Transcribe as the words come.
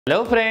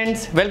Hello friends,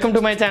 welcome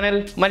to my channel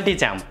Multi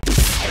Champ.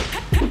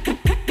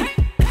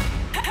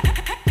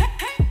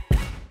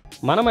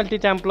 మన multi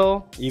ఛాంప్లో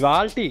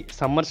ఇవాల్టి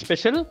summer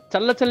special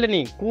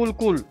చల్లని cool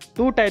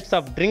 2 types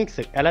of drinks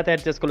ఎలా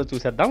తయారు చేసుకోవాలో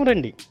చూసేద్దాం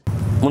రండి.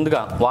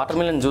 ముందుగా వాటర్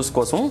మిలన్ జ్యూస్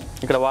కోసం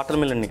ఇక్కడ వాటర్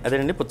మిలన్ని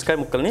అదేనండి పుచ్చకాయ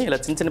ముక్కల్ని ఇలా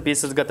చిన్న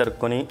పీసెస్గా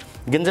తరుక్కొని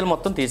గింజలు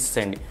మొత్తం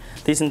తీసేసేయండి.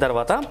 తీసిన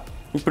తర్వాత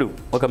ఇప్పుడు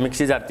ఒక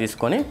మిక్సీ జార్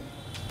తీసుకొని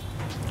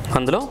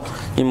అందులో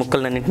ఈ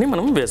ముక్కలన్నింటినీ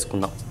మనం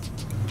వేసుకుందాం.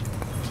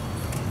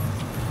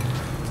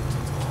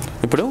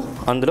 ఇప్పుడు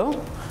అందులో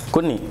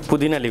కొన్ని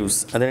పుదీనా లీవ్స్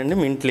అదేనండి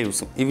మింట్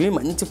లీవ్స్ ఇవి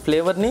మంచి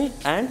ఫ్లేవర్ని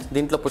అండ్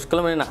దీంట్లో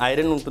పుష్కలమైన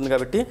ఐరన్ ఉంటుంది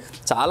కాబట్టి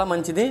చాలా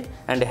మంచిది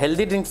అండ్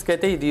హెల్దీ డ్రింక్స్కి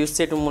అయితే ఇది యూస్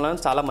చేయడం వలన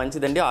చాలా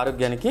మంచిదండి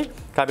ఆరోగ్యానికి.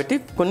 కాబట్టి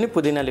కొన్ని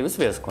పుదీనా లీవ్స్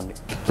వేసుకోండి.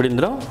 ఇప్పుడు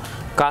ఇందులో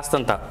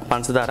కాస్తంత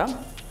పంచదార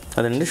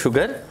అదేనండి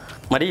షుగర్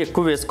మరీ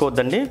ఎక్కువ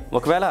వేసుకోవద్దండి.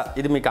 ఒకవేళ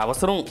ఇది మీకు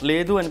అవసరం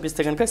లేదు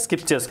అనిపిస్తే కనుక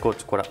స్కిప్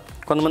చేసుకోవచ్చు కూడా.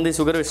 కొంతమంది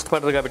షుగర్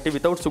ఇష్టపడరు కాబట్టి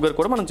వితౌట్ షుగర్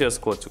కూడా మనం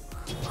చేసుకోవచ్చు.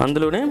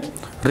 అందులోనే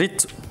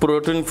రిచ్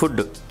ప్రోటీన్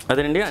ఫుడ్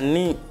అదేనండి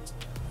అన్నీ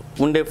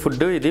ఉండే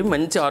ఫుడ్ ఇది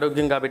మంచి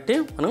ఆరోగ్యం కాబట్టి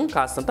మనం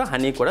కాస్తంత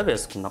హనీ కూడా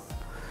వేసుకుందాం.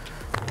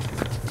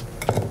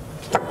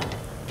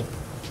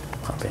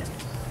 ఓకే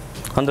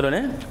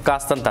అందులోనే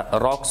కాస్తంత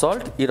రాక్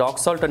సాల్ట్. ఈ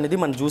రాక్ సాల్ట్ అనేది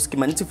మన జ్యూస్కి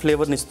మంచి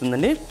ఫ్లేవర్ని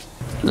ఇస్తుందండి.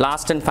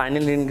 లాస్ట్ అండ్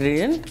ఫైనల్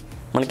ఇంగ్రీడియంట్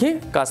మనకి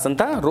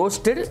కాస్తంత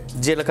రోస్టెడ్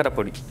జీలకర్ర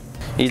పొడి.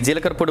 ఈ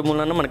జీలకర్ర పొడి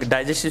మూలన మనకి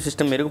డైజెస్టివ్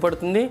సిస్టమ్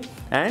మెరుగుపడుతుంది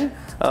అండ్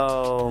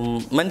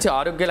మంచి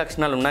ఆరోగ్య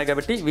లక్షణాలు ఉన్నాయి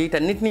కాబట్టి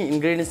వీటన్నిటిని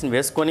ఇంగ్రీడియంట్స్ని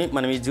వేసుకొని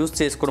మనం ఈ జ్యూస్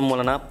చేసుకోవడం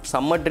వలన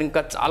సమ్మర్ డ్రింక్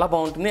చాలా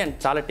బాగుంటుంది అండ్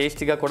చాలా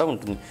టేస్టీగా కూడా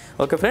ఉంటుంది.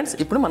 ఓకే ఫ్రెండ్స్,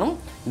 ఇప్పుడు మనం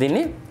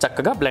దీన్ని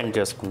చక్కగా బ్లెండ్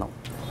చేసుకుందాం.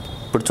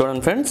 ఇప్పుడు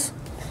చూడండి ఫ్రెండ్స్,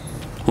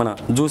 మన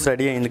జ్యూస్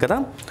రెడీ అయింది కదా.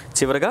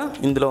 చివరిగా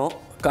ఇందులో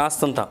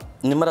కాస్తంత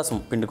నిమ్మరసం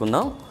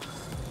పిండుకుందాం.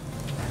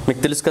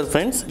 మీకు తెలుసు కదా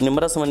ఫ్రెండ్స్,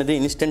 నిమ్మరసం అనేది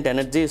ఇన్స్టెంట్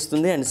ఎనర్జీ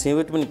ఇస్తుంది అండ్ సి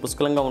విటమిన్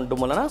పుష్కలంగా ఉండడం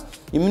వలన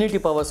ఇమ్యూనిటీ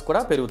పవర్స్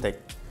కూడా పెరుగుతాయి.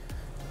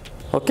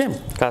 ఓకే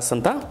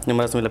కాస్తంత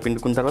నిమ్మరసం ఇలా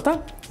పిండుకున్న తర్వాత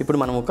ఇప్పుడు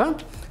మనం ఒక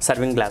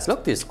సర్వింగ్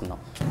గ్లాస్లోకి తీసుకుందాం.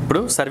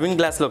 ఇప్పుడు సర్వింగ్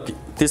గ్లాస్లోకి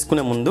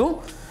తీసుకునే ముందు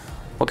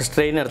ఒక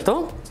స్ట్రైనర్తో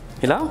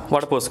ఇలా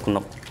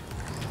వడపోసుకుందాం.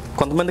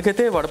 కొంతమందికి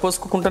అయితే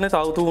వడపోసుకుంటూనే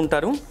తాగుతూ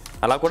ఉంటారు,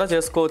 అలా కూడా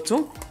చేసుకోవచ్చు.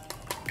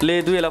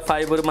 లేదు ఇలా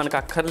ఫైబర్ మనకు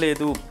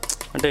అక్కర్లేదు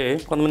అంటే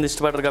కొంతమంది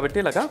ఇష్టపడరు కాబట్టి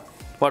ఇలాగా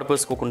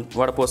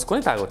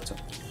వడపోసుకొని తాగవచ్చు.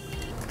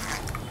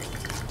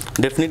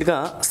 డెఫినెట్గా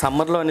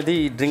సమ్మర్లో అనేది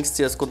ఈ డ్రింక్స్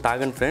చేసుకొని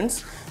తాగండి ఫ్రెండ్స్,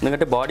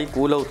 ఎందుకంటే బాడీ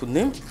కూల్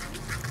అవుతుంది.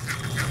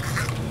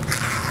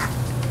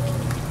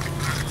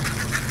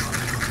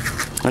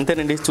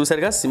 అంతేనండి,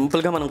 చూసారుగా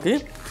సింపుల్గా మనకి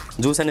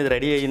జ్యూస్ అనేది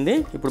రెడీ అయ్యింది.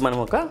 ఇప్పుడు మనం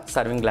ఒక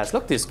సర్వింగ్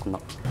గ్లాస్లోకి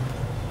తీసుకుందాం.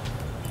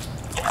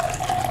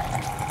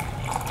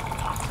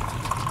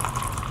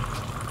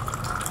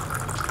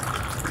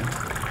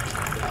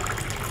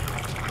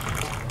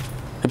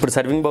 ఇప్పుడు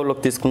సర్వింగ్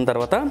బౌల్లోకి తీసుకున్న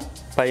తర్వాత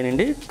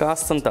పైనుండి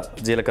కాస్తంత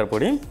జీలకర్ర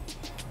పొడి,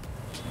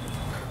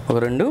 ఒక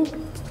 2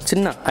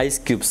 చిన్న ఐస్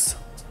క్యూబ్స్,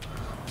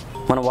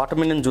 మన వాటర్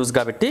మిలన్ జ్యూస్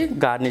కాబట్టి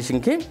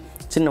గార్నిషింగ్కి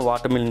చిన్న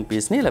వాటర్ మిలన్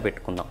పీస్ని ఇలా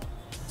పెట్టుకుందాం.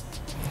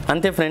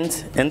 అంతే ఫ్రెండ్స్,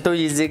 ఎంతో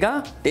ఈజీగా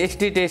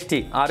టేస్టీ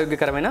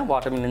ఆరోగ్యకరమైన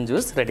వాటర్ మిలన్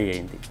జ్యూస్ రెడీ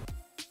అయింది.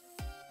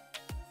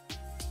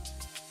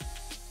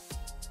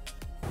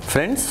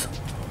 ఫ్రెండ్స్,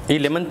 ఈ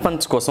లెమన్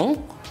పంచ్ కోసం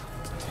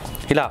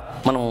ఇలా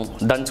మనం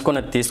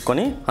దంచుకొని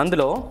తీసుకొని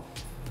అందులో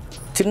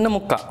చిన్న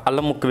ముక్క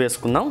అల్లం ముక్క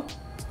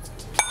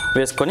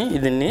వేసుకొని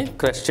దీన్ని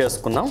క్రష్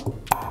చేసుకుందాం.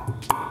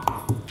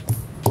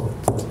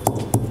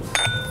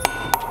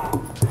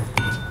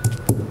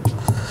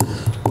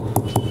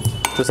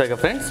 చూసాక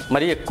ఫ్రెండ్స్,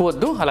 మరీ ఎక్కువ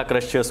వద్దు, అలా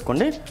క్రష్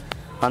చేసుకోండి.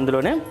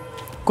 అందులోనే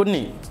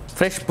కొన్ని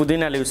ఫ్రెష్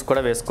పుదీనా లీవ్స్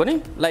కూడా వేసుకొని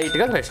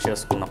లైట్గా క్రష్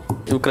చేసుకుందాం.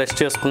 ఇవి క్రష్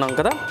చేసుకున్నాం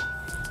కదా.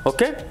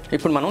 ఓకే,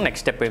 ఇప్పుడు మనం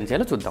నెక్స్ట్ స్టెప్ ఏం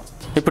చేయాలో చూద్దాం.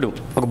 ఇప్పుడు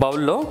ఒక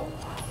బౌల్లో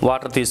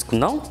వాటర్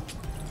తీసుకుందాం.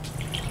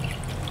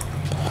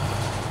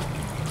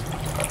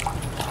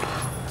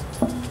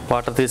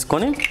 వాటర్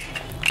తీసుకొని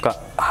ఒక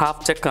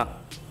హాఫ్ చెక్క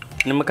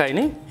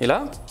నిమ్మకాయని ఇలా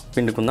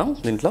పిండుకుందాం.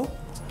 దీంట్లో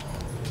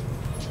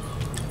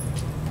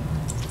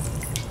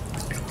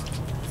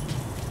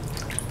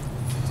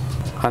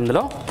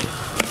అందులో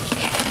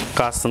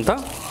కాస్తంత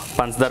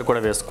పంచదార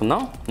కూడా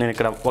వేసుకుందాం. నేను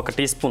ఇక్కడ 1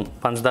 టీ స్పూన్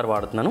పంచదార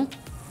వాడుతున్నాను.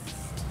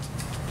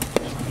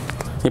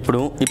 ఇప్పుడు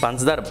ఈ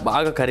పంచదార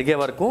బాగా కరిగే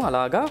వరకు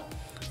అలాగా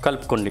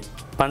కలుపుకోండి.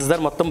 పంచదార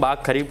మొత్తం బాగా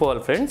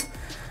కరిగిపోవాలి ఫ్రెండ్స్,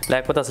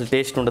 లేకపోతే అసలు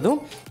టేస్ట్ ఉండదు.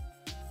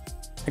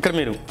 ఇక్కడ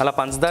మీరు అలా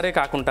పంచదారే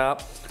కాకుండా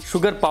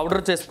షుగర్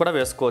పౌడర్ చేసి కూడా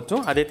వేసుకోవచ్చు,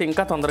 అదైతే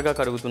ఇంకా తొందరగా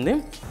కరుగుతుంది.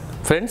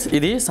 ఫ్రెండ్స్,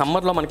 ఇది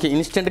సమ్మర్లో మనకి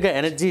ఇన్స్టెంట్గా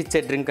ఎనర్జీ ఇచ్చే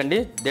డ్రింక్ అండి.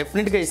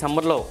 డెఫినెట్గా ఈ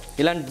సమ్మర్లో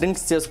ఇలాంటి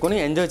డ్రింక్స్ చేసుకొని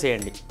ఎంజాయ్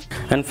చేయండి.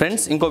 అండ్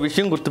ఫ్రెండ్స్, ఇంకో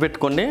విషయం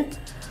గుర్తుపెట్టుకోండి,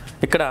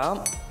 ఇక్కడ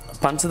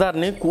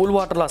పంచదారని కూల్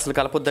వాటర్లో అసలు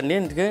కలపొద్దండి.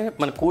 ఎందుకంటే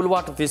మన కూల్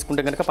వాటర్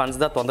తీసుకుంటే కనుక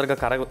పంచదార తొందరగా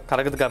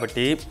కరగదు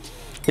కాబట్టి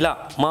ఇలా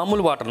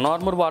మామూలు వాటర్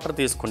నార్మల్ వాటర్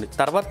తీసుకోండి.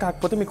 తర్వాత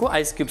కాకపోతే మీకు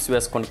ఐస్ క్యూబ్స్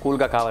వేసుకోండి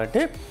కూల్గా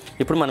కావాలంటే.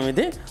 ఇప్పుడు మనం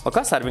ఇది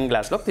ఒక సర్వింగ్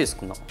గ్లాస్లోకి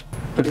తీసుకుందాం.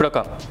 ఇప్పుడు ఒక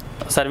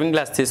సర్వింగ్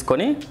గ్లాస్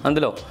తీసుకొని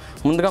అందులో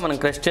ముందుగా మనం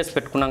క్రష్ చేసి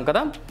పెట్టుకున్నాం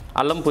కదా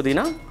అల్లం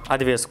పుదీనా,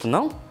 అది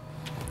వేసుకుందాం.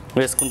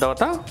 వేసుకున్న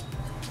తర్వాత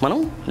మనం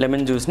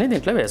లెమన్ జ్యూస్ని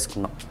దీంట్లో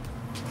వేసుకుందాం.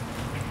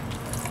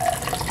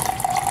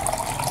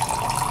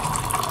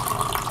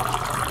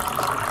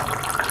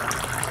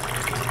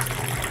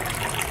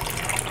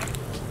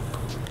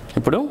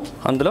 ఇప్పుడు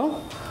అందులో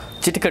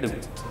చిటికెడు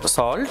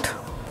సాల్ట్,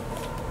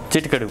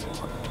 చిటికెడు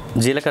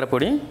జీలకర్ర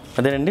పొడి,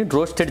 అదేనండి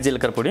రోస్టెడ్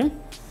జీలకర్ర పొడి.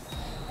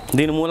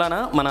 దీని మూలాన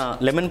మన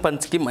లెమన్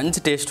పంచ్కి మంచి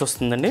టేస్ట్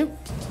వస్తుందండి.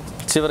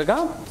 చివరిగా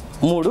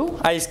 3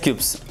 ఐస్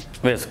క్యూబ్స్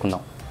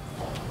వేసుకుందాం.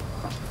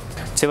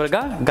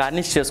 చివరిగా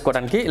గార్నిష్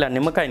చేసుకోవడానికి ఇలా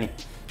నిమ్మకాయని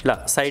ఇలా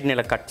సైడ్ని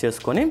ఇలా కట్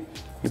చేసుకొని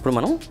ఇప్పుడు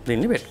మనం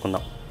దీన్ని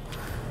పెట్టుకుందాం.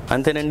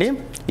 అంతేనండి.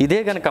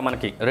 ఇదే కనుక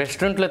మనకి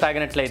రెస్టారెంట్లో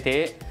తాగినట్లయితే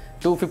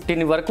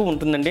 250 వరకు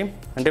ఉంటుందండి.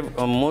 అంటే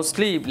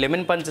మోస్ట్లీ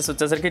లెమన్ పంచెస్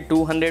వచ్చేసరికి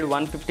 200,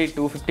 150,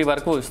 250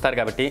 వరకు ఇస్తారు.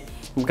 కాబట్టి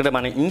ఇక్కడ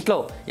మనం ఇంట్లో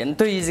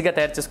ఎంతో ఈజీగా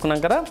తయారు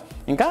చేసుకున్నాం కదా,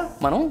 ఇంకా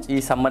మనం ఈ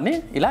సమ్మర్ని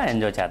ఇలా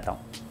ఎంజాయ్ చేద్దాం.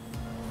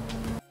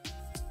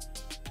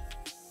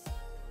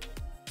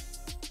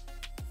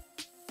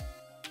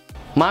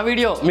 మా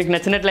వీడియో మీకు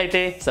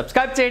నచ్చినట్లయితే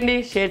సబ్స్క్రైబ్ చేయండి,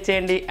 షేర్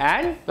చేయండి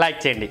అండ్ లైక్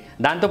చేయండి.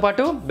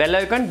 దాంతోపాటు బెల్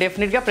ఐకాన్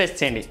డెఫినెట్గా ప్రెస్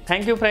చేయండి.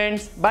 Thank you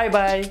friends. Bye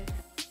bye.